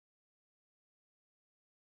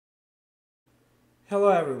Hello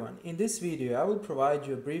everyone, in this video I will provide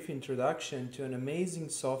you a brief introduction to an amazing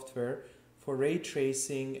software for ray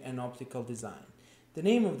tracing and optical design. The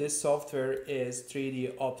name of this software is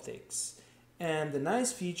 3DOptix, and the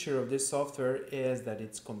nice feature of this software is that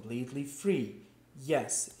it's completely free.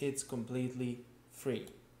 Yes, it's completely free.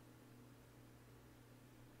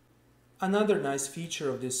 Another nice feature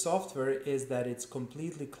of this software is that it's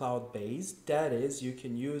completely cloud-based, that is, you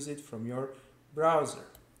can use it from your browser.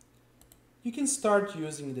 You can start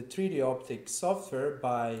using the 3DOptix software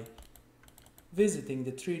by visiting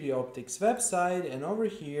the 3DOptix website, and over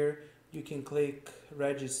here you can click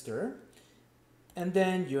register, and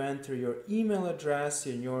then you enter your email address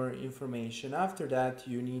and your information. After that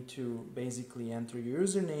you need to basically enter your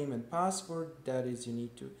username and password, that is, you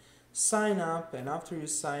need to sign up, and after you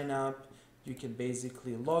sign up you can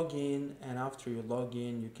basically log in, and after you log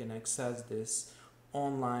in you can access this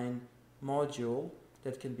online module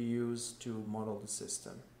that can be used to model the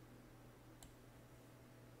system.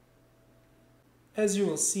 As you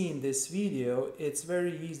will see in this video, it's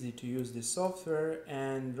very easy to use this software,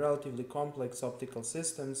 and relatively complex optical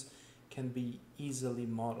systems can be easily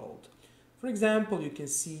modeled. For example, you can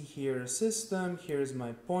see here a system. Here's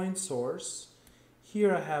my point source.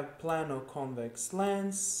 Here I have plano-convex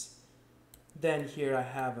lens. Then here I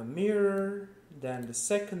have a mirror, then the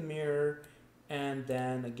second mirror, and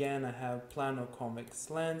then again I have plano-convex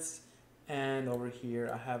lens, and over here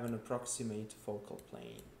I have an approximate focal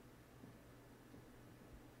plane.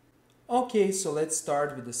 Okay, so let's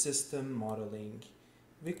start with the system modeling.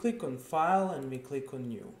 We click on File and we click on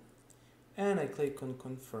New, and I click on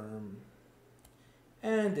Confirm,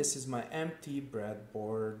 and this is my empty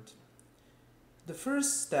breadboard. The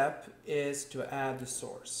first step is to add the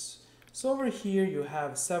source. So over here you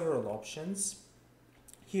have several options.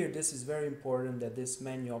 Here, this is very important that this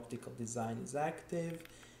menu optical design is active,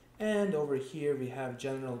 and over here we have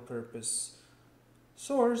general purpose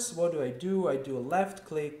source. What do? I do a left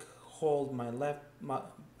click, hold my left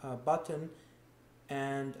button,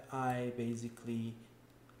 and I basically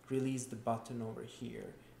release the button over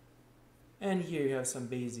here. And here you have some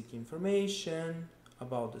basic information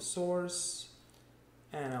about the source,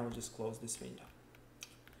 and I'll just close this window.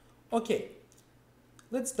 Okay.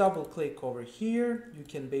 Let's double click over here. You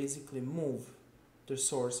can basically move the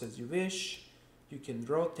source as you wish. You can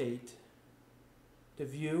rotate the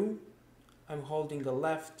view. I'm holding the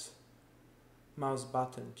left mouse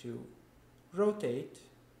button to rotate.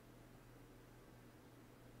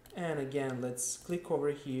 And again, let's click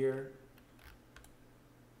over here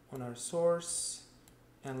on our source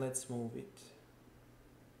and let's move it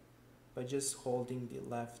by just holding the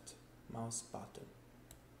left mouse button.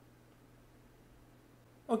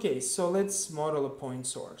 Okay, so let's model a point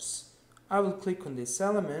source. I will click on this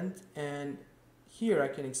element, and here I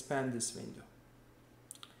can expand this window.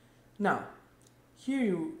 Now, here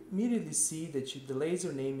you immediately see that the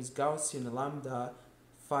laser name is Gaussian lambda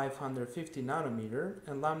 550 nanometer,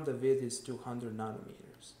 and lambda width is 200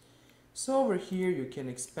 nanometers. So over here you can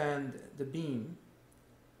expand the beam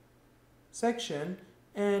section,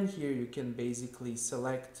 and here you can basically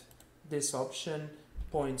select this option,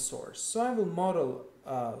 point source. So I will model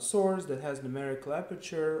source that has numerical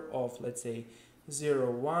aperture of, let's say,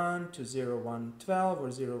 0,1 to 0,112 or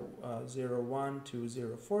 0,01 to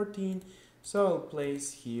 0,14. So I'll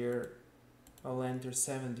place here, I'll enter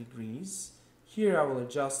 7 degrees. Here I will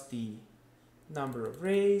adjust the number of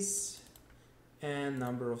rays and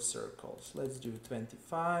number of circles. Let's do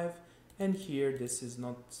 25, and here this is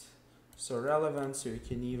not so relevant, so you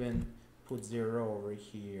can even put 0 over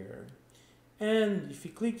here. And if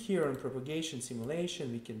you click here on propagation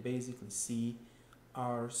simulation, we can basically see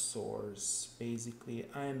our source. Basically,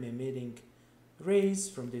 I am emitting rays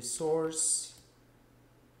from this source,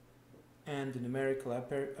 and the numerical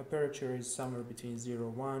aperture is somewhere between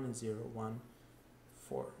 0,1 and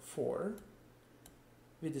 0,144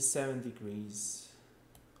 with the 7 degrees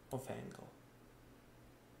of angle.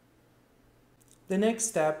 The next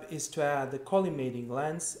step is to add the collimating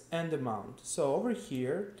lens and the mount. So over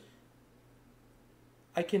here,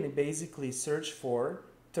 I can basically search for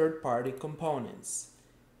third-party components,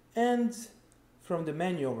 and from the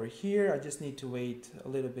menu over here, I just need to wait a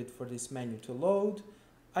little bit for this menu to load.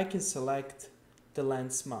 I can select the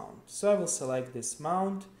lens mount. So I will select this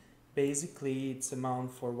mount. Basically it's a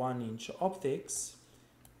mount for 1-inch optics,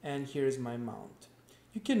 and here's my mount.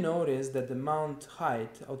 You can notice that the mount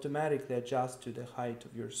height automatically adjusts to the height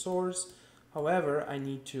of your source. However, I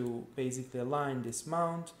need to basically align this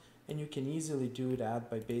mount, and you can easily do that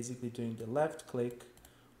by basically doing the left click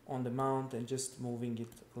on the mount and just moving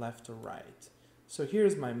it left or right. So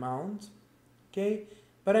here's my mount, okay,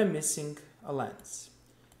 but I'm missing a lens.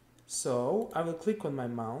 So I will click on my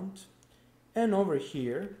mount, and over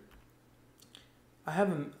here I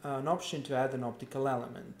have an option to add an optical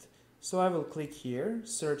element. So I will click here,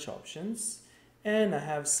 search options, and I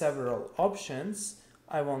have several options.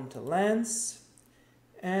 I want a lens,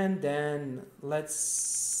 and then let's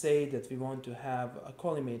say that we want to have a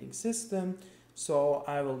collimating system. So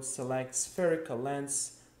I will select spherical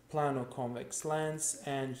lens, plano-convex lens,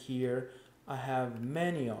 and here I have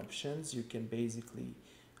many options. You can basically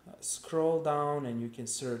scroll down and you can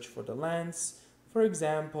search for the lens. For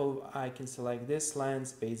example, I can select this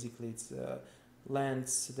lens. Basically, it's a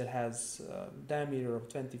lens that has a diameter of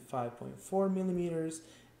 25.4 millimeters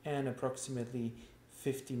and approximately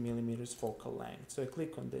 50 millimeters focal length. So I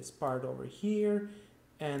click on this part over here,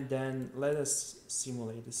 and then let us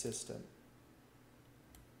simulate the system.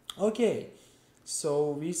 Okay, so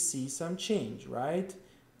we see some change, right?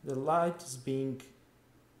 The light is being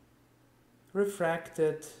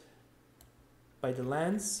refracted by the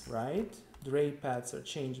lens, right? The ray paths are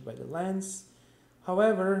changed by the lens.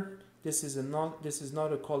 However, this is not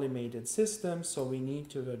a collimated system, so we need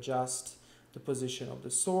to adjust the position of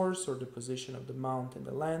the source or the position of the mount and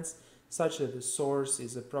the lens such that the source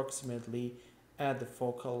is approximately at the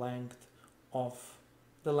focal length of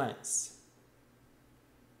the lens.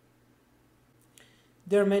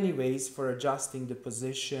 There are many ways for adjusting the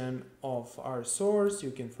position of our source.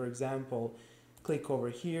 You can, for example, click over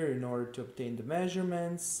here in order to obtain the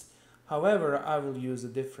measurements. However, I will use a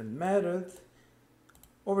different method.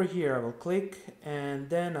 Over here I will click, and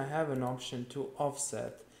then I have an option to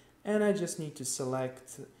offset, and I just need to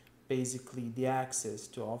select basically the axis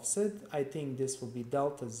to offset. I think this will be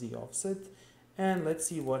delta Z offset, and let's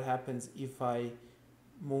see what happens if I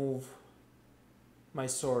move my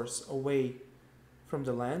source away from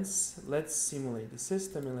the lens. Let's simulate the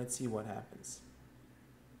system and let's see what happens.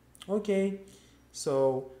 Okay,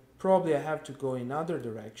 so probably I have to go in other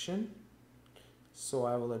direction. So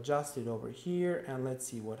I will adjust it over here and let's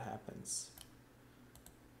see what happens.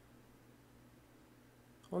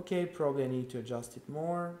 Okay, probably I need to adjust it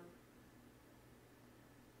more.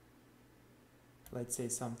 Let's say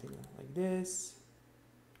something like this.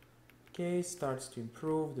 Okay, starts to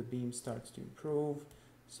improve, the beam starts to improve.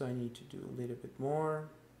 So I need to do a little bit more.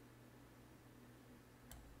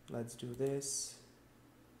 Let's do this.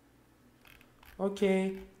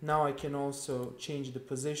 Okay, now I can also change the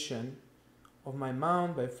position of my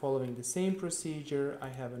mount by following the same procedure. I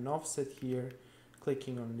have an offset here,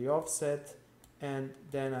 clicking on the offset, and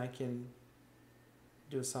then I can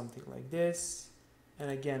do something like this. And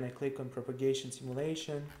again, I click on propagation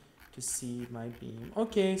simulation to see my beam.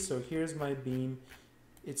 Okay, so here's my beam.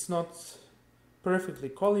 It's not perfectly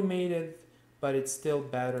collimated, but it's still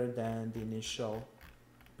better than the initial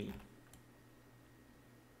beam.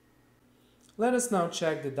 Let us now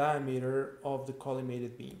check the diameter of the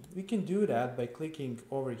collimated beam. We can do that by clicking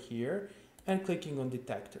over here and clicking on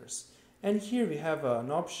detectors. And here we have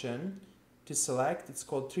an option to select. It's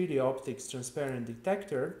called 3DOptix transparent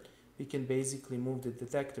detector. We can basically move the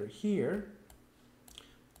detector here,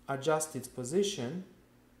 adjust its position,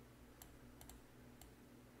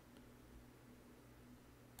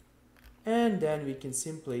 and then we can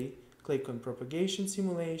simply click on propagation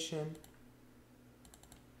simulation,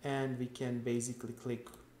 and we can basically click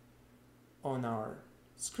on our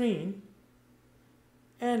screen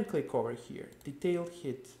and click over here, detailed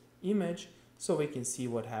hit image, so we can see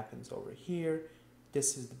what happens over here.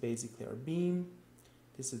 This is basically our beam.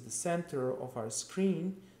 This is the center of our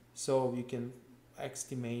screen, so you can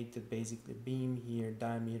estimate that basically beam here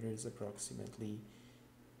diameter is approximately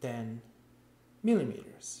 10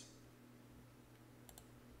 millimeters.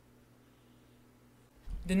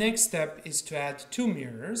 The next step is to add two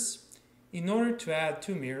mirrors. In order to add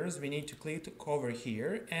two mirrors, we need to click over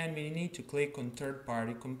here and we need to click on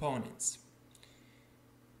third-party components.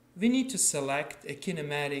 We need to select a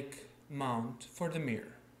kinematic mount for the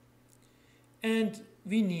mirror. And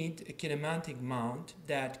we need a kinematic mount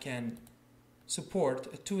that can support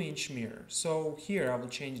a 2-inch mirror. So here I will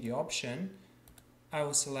change the option. I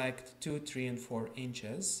will select 2, 3, and 4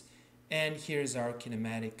 inches. And here's our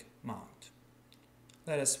kinematic mount.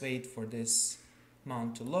 Let us wait for this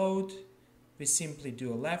mount to load. We simply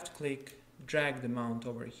do a left click, drag the mount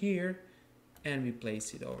over here, and we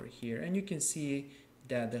place it over here. And you can see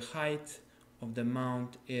that the height of the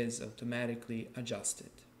mount is automatically adjusted.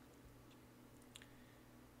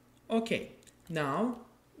 Okay, now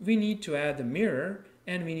we need to add a mirror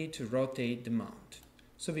and we need to rotate the mount.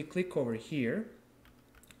 So we click over here,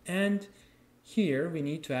 and here we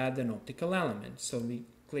need to add an optical element. So we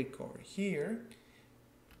click over here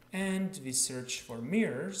And we search for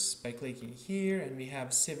mirrors by clicking here, and we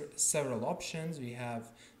have several options. We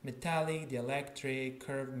have metallic, dielectric,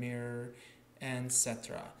 curved mirror,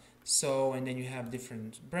 etc. So, and then you have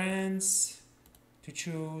different brands to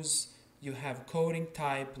choose. You have coating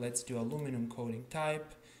type, let's do aluminum coating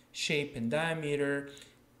type, shape and diameter,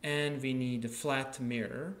 and we need a flat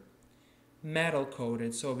mirror. Metal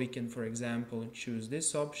coated, so we can, for example, choose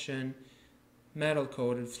this option, metal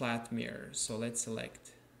coated flat mirror. So let's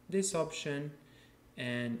select this option,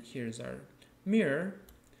 and here's our mirror.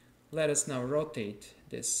 Let us now rotate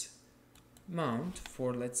this mount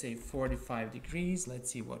for, let's say, 45 degrees.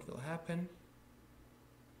 Let's see what will happen.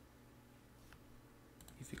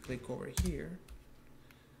 If you click over here.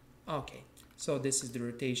 Okay, so this is the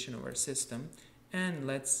rotation of our system, and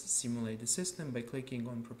let's simulate the system by clicking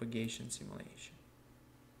on propagation simulation.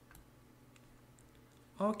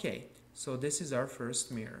 Okay, so this is our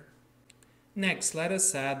first mirror. Next, let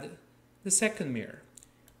us add the second mirror.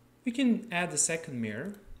 We can add the second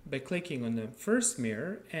mirror by clicking on the first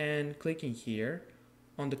mirror and clicking here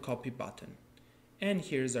on the copy button. And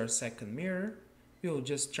here's our second mirror. We will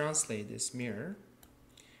just translate this mirror,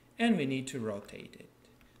 and we need to rotate it.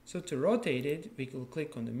 So to rotate it, we will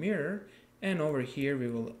click on the mirror, and over here we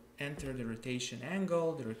will enter the rotation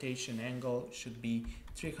angle. The rotation angle should be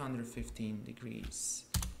 315 degrees.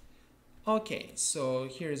 Okay, so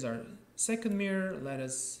here's our second mirror. Let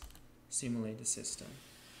us simulate the system.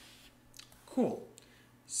 Cool.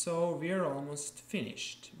 So we are almost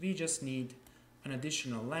finished. We just need an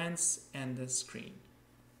additional lens and the screen.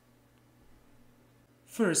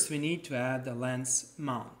 First, we need to add the lens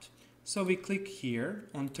mount. So we click here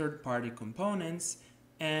on third-party components,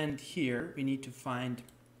 and here we need to find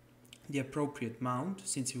the appropriate mount.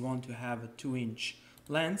 Since we want to have a 2-inch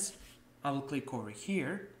lens, I will click over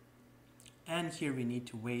here. And here we need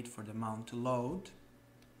to wait for the mount to load.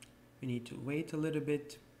 We need to wait a little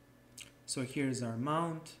bit. So here's our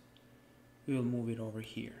mount. We will move it over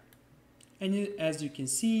here. And as you can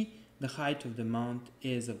see, the height of the mount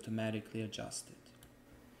is automatically adjusted.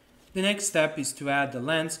 The next step is to add the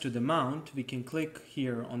lens to the mount. We can click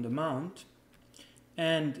here on the mount.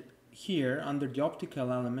 And here under the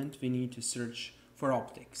optical element, we need to search for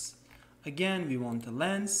optics. Again, we want a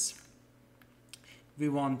lens. We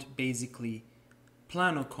want basically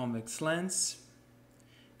plano-convex lens,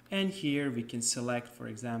 and here we can select, for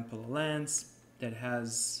example, a lens that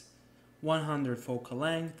has 100 focal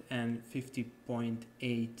length and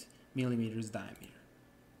 50.8 millimeters diameter.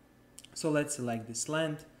 So let's select this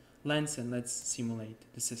lens and let's simulate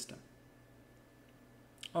the system.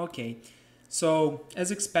 Okay, so as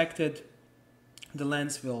expected, the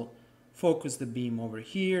lens will focus the beam over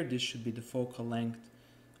here. This should be the focal length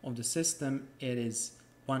of the system. It is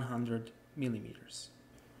 100 millimeters.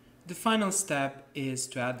 The final step is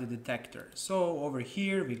to add the detector. So over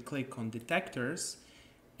here we click on detectors,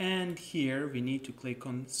 and here we need to click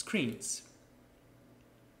on screens.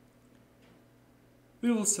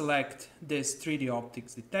 We will select this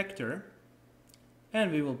 3DOptix detector,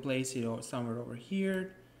 and we will place it somewhere over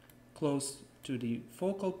here close to the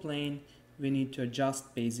focal plane. We need to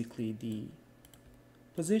adjust basically the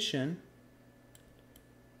position.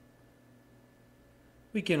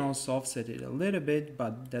 We can also offset it a little bit,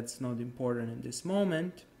 but that's not important in this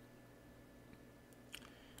moment.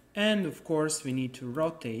 And of course, we need to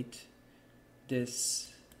rotate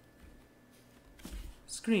this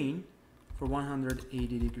screen for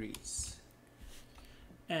 180 degrees.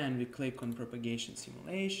 And we click on propagation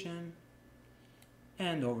simulation.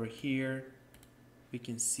 And over here, we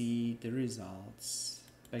can see the results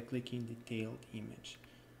by clicking detailed image.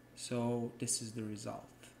 So this is the result.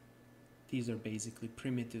 These are basically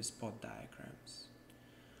primitive spot diagrams.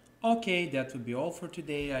 Okay, that would be all for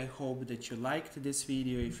today. I hope that you liked this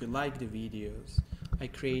video. If you like the videos I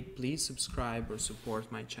create, please subscribe or support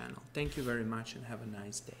my channel. Thank you very much and have a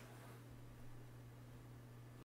nice day.